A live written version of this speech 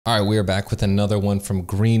All right, we are back with another one from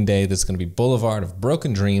Green Day. This is going to be Boulevard of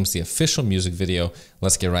Broken Dreams, the official music video.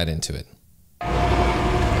 Let's get right into it.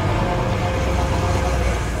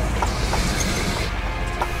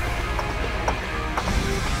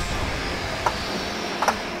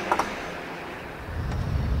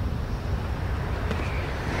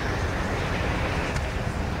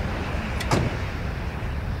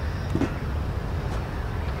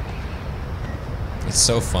 It's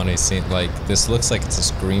so funny seeing, like, this looks like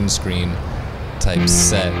it's a green screen type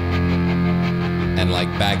set, and like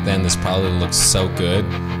back then this probably looks so good,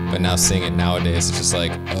 but now seeing it nowadays it's just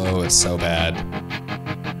like, oh, it's so bad.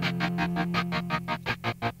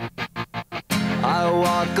 I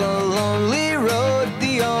walk a lonely road,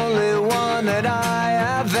 the only one that I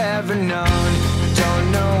have ever known.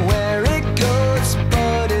 Don't know where it goes,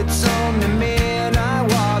 but it's home to me, and I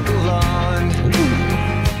walk alone.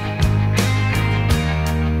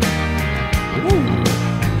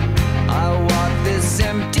 I walk this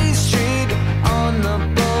empty street on the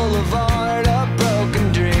boulevard of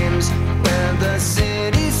broken dreams, where the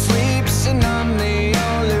city sleeps and I'm the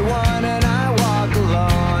only one, and I walk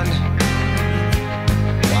alone.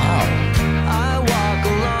 Wow. I walk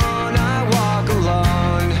alone.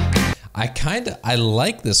 I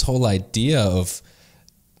like this whole idea of,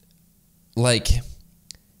 like,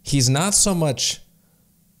 he's not so much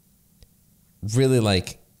really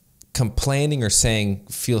like complaining or saying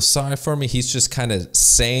feel sorry for me. He's just kind of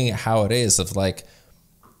saying how it is, of like,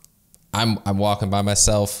 I'm walking by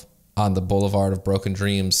myself on the boulevard of broken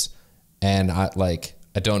dreams, and I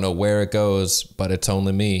don't know where it goes, but it's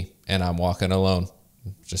only me, and I'm walking alone.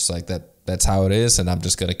 Just like that. That's how it is, and I'm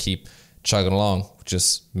just gonna keep chugging along,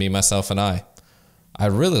 just me, myself, and I. I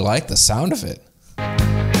really like the sound of it. I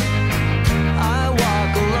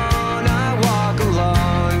walk alone, I walk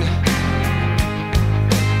alone.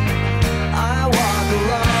 I walk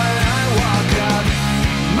alone, I walk up.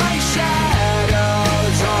 My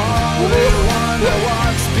shadow's only one that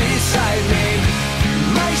walks beside me.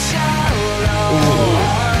 My shallow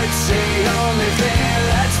heart's the only thing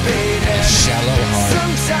that's beating. Shallow heart.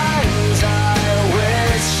 Sometimes I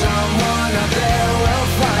wish someone up there will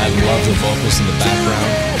find I me. love the vocals in the background.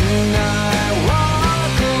 And I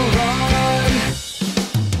walk alone.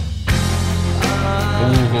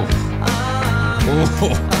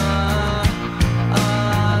 Ooh.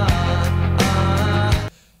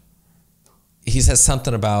 He says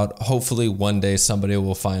something about hopefully one day somebody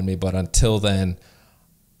will find me, but until then,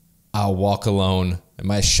 I'll walk alone, and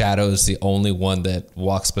my shadow is the only one that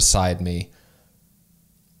walks beside me.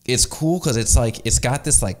 It's cool because it's like, it's got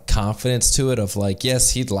this like confidence to it of like,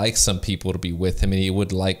 yes, he'd like some people to be with him, and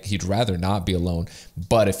he'd rather not be alone,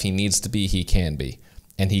 but if he needs to be, he can be,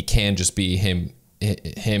 and he can just be him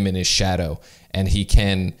in his shadow, and he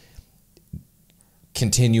can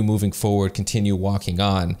continue moving forward, continue walking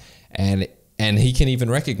on, and he can even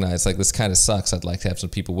recognize, like, this kind of sucks, I'd like to have some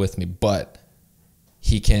people with me, but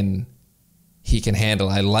he can handle.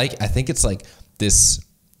 I think it's like this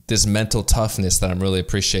mental toughness that I'm really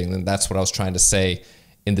appreciating, and that's what I was trying to say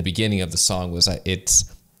in the beginning of the song.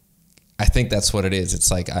 I think that's what it is.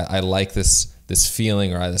 It's like I like this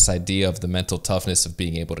feeling, or this idea of the mental toughness of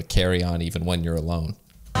being able to carry on even when you're alone.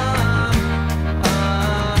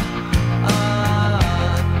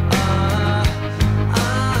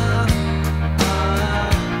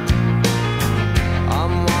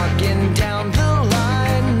 I'm walking down the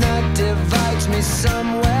line that divides me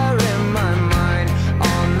somewhere in my mind,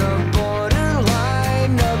 on the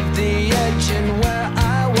borderline of the edge, and where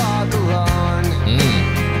I walk alone.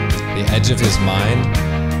 The edge of his mind.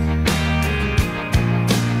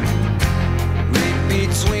 Read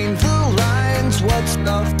between the lines what's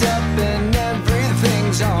left up, and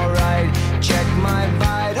everything's alright. Check my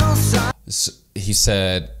vital signs. So he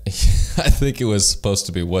said, I think it was supposed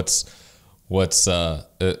to be it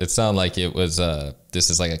sounded like it was this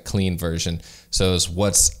is like a clean version, so it was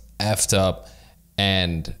what's effed up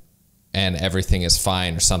and everything is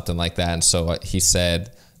fine, or something like that. And so he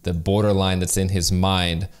said the borderline that's in his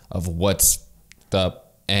mind of what's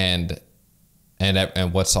up and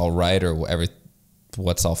what's all right, or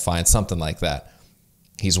what's all fine, something like that.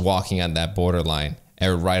 He's walking on that borderline,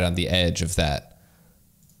 or right on the edge of that.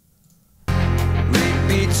 Read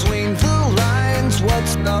between the lines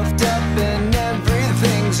what's left up, and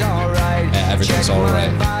everything's alright. Yeah, everything's Check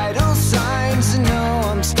alright. my vital signs and know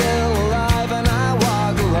I'm still alive, and I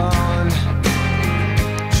walk alone.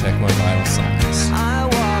 Check my vital signs. I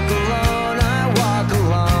walk alone, I walk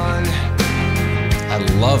alone. I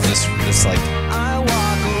love this like, I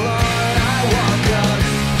walk alone, I walk up.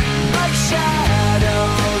 My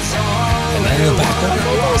shadows and then in the only background,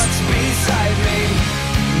 one walks beside me.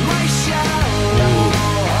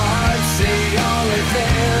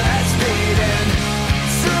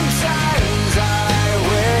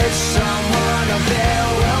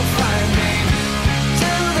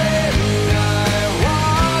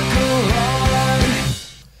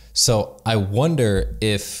 So I wonder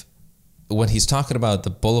if when he's talking about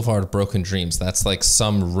the Boulevard of Broken Dreams, that's like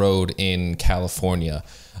some road in California.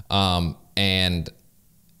 And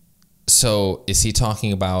so is he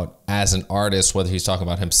talking about as an artist, whether he's talking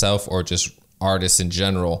about himself or just artists in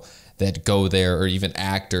general that go there, or even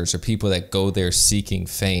actors or people that go there seeking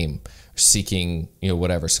fame, seeking,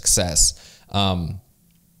 whatever, success. And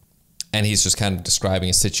he's just kind of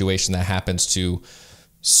describing a situation that happens to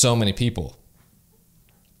so many people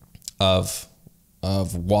of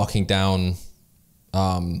walking down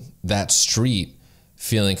that street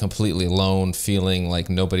feeling completely alone, feeling like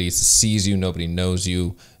nobody sees you, nobody knows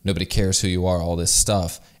you, nobody cares who you are, all this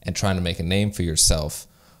stuff, and trying to make a name for yourself.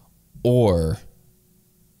 Or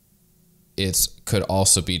it could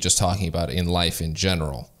also be just talking about in life in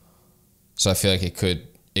general. So I feel like it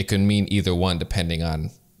could mean either one depending on,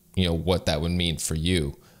 what that would mean for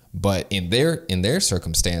you. But in their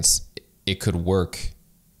circumstance, it could work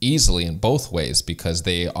easily in both ways, because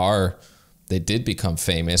they did become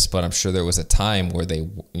famous, but I'm sure there was a time where there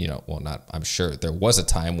was a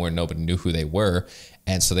time where nobody knew who they were.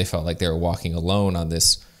 And so they felt like they were walking alone on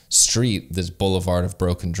this street, this Boulevard of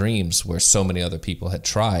Broken Dreams, where so many other people had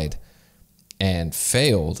tried and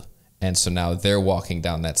failed. And so now they're walking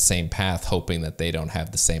down that same path, hoping that they don't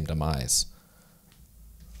have the same demise.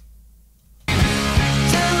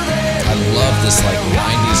 I love this like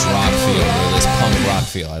 90s rock feel, or this punk rock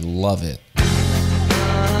feel. I love it.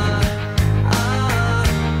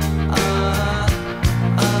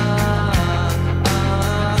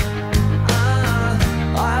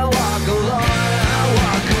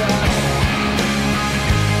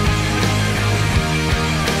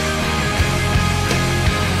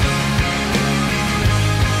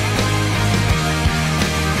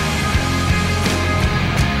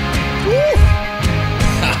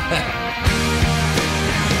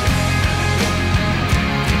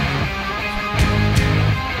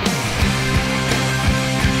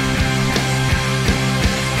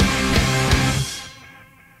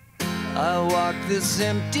 This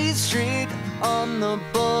empty street on the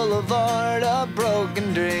boulevard of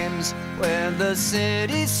broken dreams, where the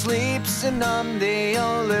city sleeps and I'm the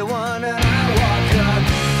only one. And I walk up,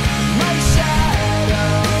 my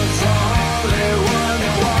shadow's the only one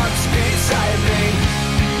that walks beside me.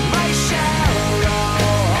 My shallow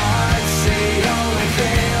heart's the only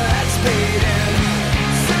thing that's beating.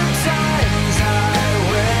 Sometimes I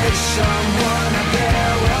wish someone up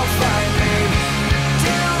there will find me.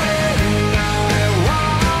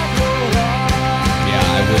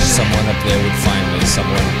 I wish someone up there would find me,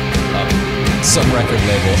 some record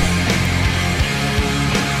label.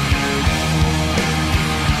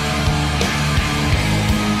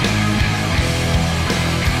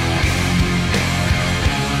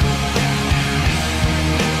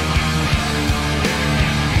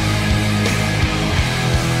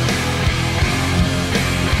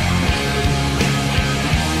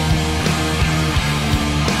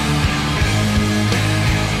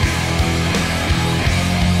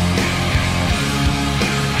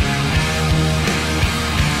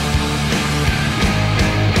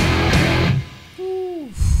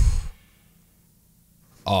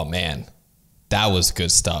 Oh man, that was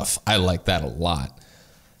good stuff. I like that a lot.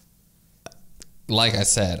 Like I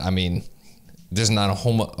said, I mean, there's not a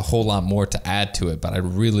whole lot more to add to it, but I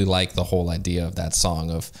really like the whole idea of that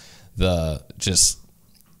song, of the just,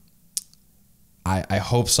 I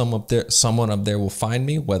hope someone up there will find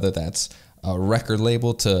me, whether that's a record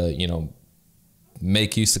label to,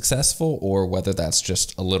 make you successful, or whether that's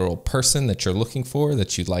just a literal person that you're looking for,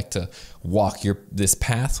 that you'd like to walk this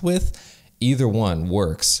path with. Either one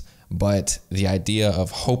works, but the idea of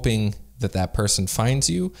hoping that person finds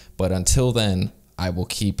you, but until then, I will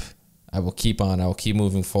keep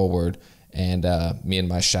moving forward, and me and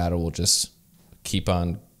my shadow will just keep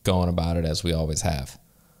on going about it as we always have.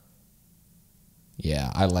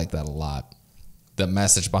 Yeah, I like that a lot. The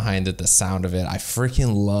message behind it, the sound of it, I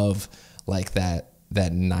freaking love like that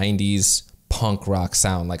 90s punk rock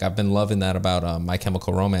sound. Like I've been loving that about My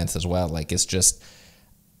Chemical Romance as well. Like it's just,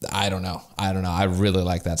 I don't know. I really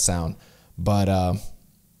like that sound. But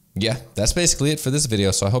yeah, that's basically it for this video.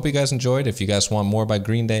 So I hope you guys enjoyed. If you guys want more by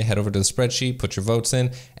Green Day, head over to the spreadsheet, put your votes in,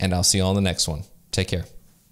 and I'll see you all in the next one. Take care.